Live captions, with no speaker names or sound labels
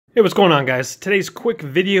Hey, what's going on, guys? Today's quick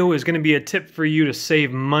video is going to be a tip for you to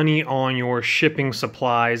save money on your shipping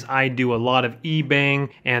supplies. I do a lot of eBaying,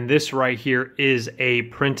 and this right here is a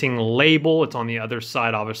printing label. It's on the other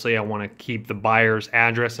side. Obviously, I want to keep the buyer's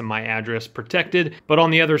address and my address protected, but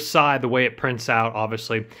on the other side, the way it prints out,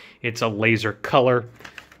 obviously, it's a laser color.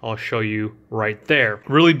 I'll show you right there.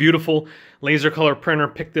 Really beautiful laser color printer.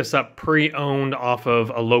 Picked this up pre-owned off of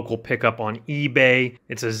a local pickup on eBay.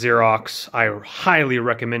 It's a Xerox. I highly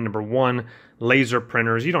recommend, number one, laser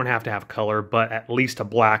printers. You don't have to have color, but at least a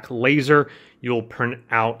black laser. You'll print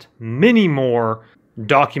out many more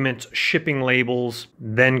documents, shipping labels,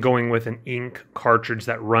 than going with an ink cartridge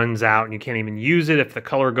that runs out and you can't even use it if the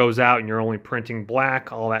color goes out and you're only printing black,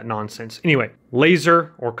 all that nonsense. Anyway,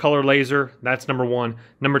 laser or color laser, that's number one.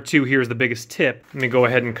 Number two, here's the biggest tip. Let me go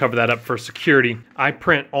ahead and cover that up for security. I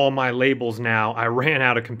print all my labels now. I ran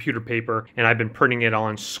out of computer paper and I've been printing it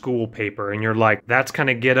on school paper. And you're like, that's kind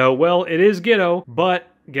of ghetto. Well, it is ghetto, but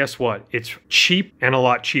guess what? It's cheap and a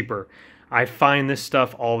lot cheaper. I find this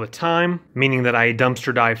stuff all the time, meaning that I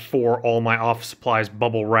dumpster dive for all my office supplies,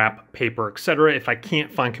 bubble wrap, paper, etc. If I can't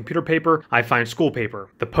find computer paper, I find school paper.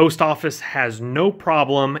 The post office has no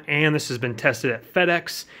problem, and this has been tested at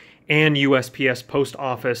FedEx and USPS post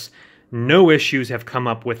office. No issues have come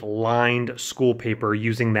up with lined school paper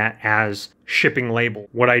using that as shipping label.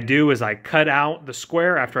 What I do is I cut out the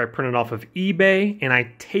square after I print it off of eBay and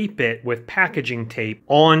I tape it with packaging tape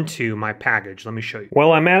onto my package. Let me show you.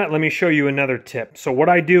 While I'm at it, let me show you another tip. So what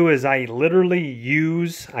I do is I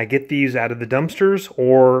get these out of the dumpsters,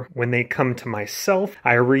 or when they come to myself,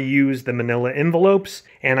 I reuse the manila envelopes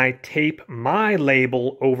and I tape my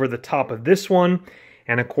label over the top of this one,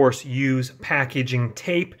 and of course use packaging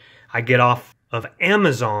tape I get off of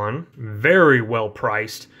Amazon, very well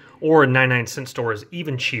priced, or a 99-cent store is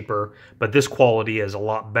even cheaper, but this quality is a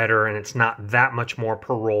lot better and it's not that much more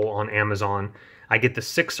per roll on Amazon. I get the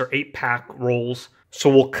 6 or 8 pack rolls. So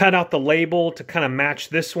we'll cut out the label to kind of match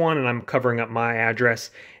this one, and I'm covering up my address,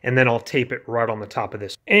 and then I'll tape it right on the top of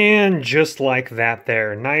this. And just like that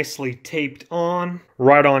there, nicely taped on,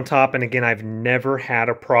 right on top. And again, I've never had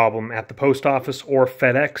a problem at the post office or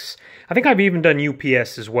FedEx. I think I've even done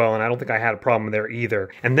UPS as well, and I don't think I had a problem there either.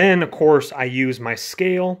 And then, of course, I use my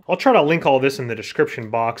scale. I'll try to link all this in the description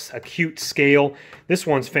box. A cute scale. This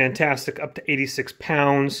one's fantastic, up to 86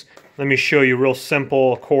 pounds. Let me show you real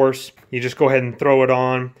simple, of course. You just go ahead and throw it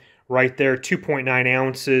on right there, 2.9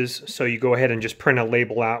 ounces. So you go ahead and just print a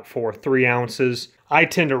label out for 3 ounces. I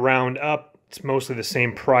tend to round up. It's mostly the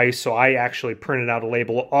same price, so I actually printed out a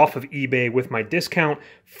label off of eBay with my discount,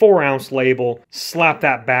 4-ounce label, slap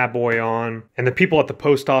that bad boy on, and the people at the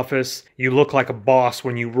post office, you look like a boss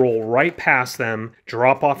when you roll right past them,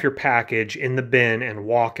 drop off your package in the bin, and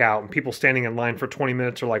walk out. And people standing in line for 20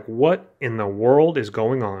 minutes are like, what in the world is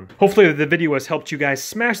going on? Hopefully the video has helped you guys.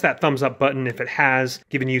 Smash that thumbs up button if it has,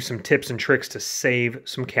 given you some tips and tricks to save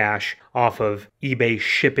some cash off of eBay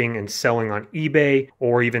shipping and selling on eBay,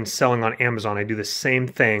 or even selling on Amazon. I do the same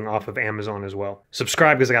thing off of Amazon as well.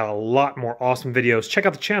 Subscribe because I got a lot more awesome videos. Check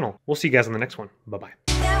out the channel. We'll see you guys on the next one. Bye-bye.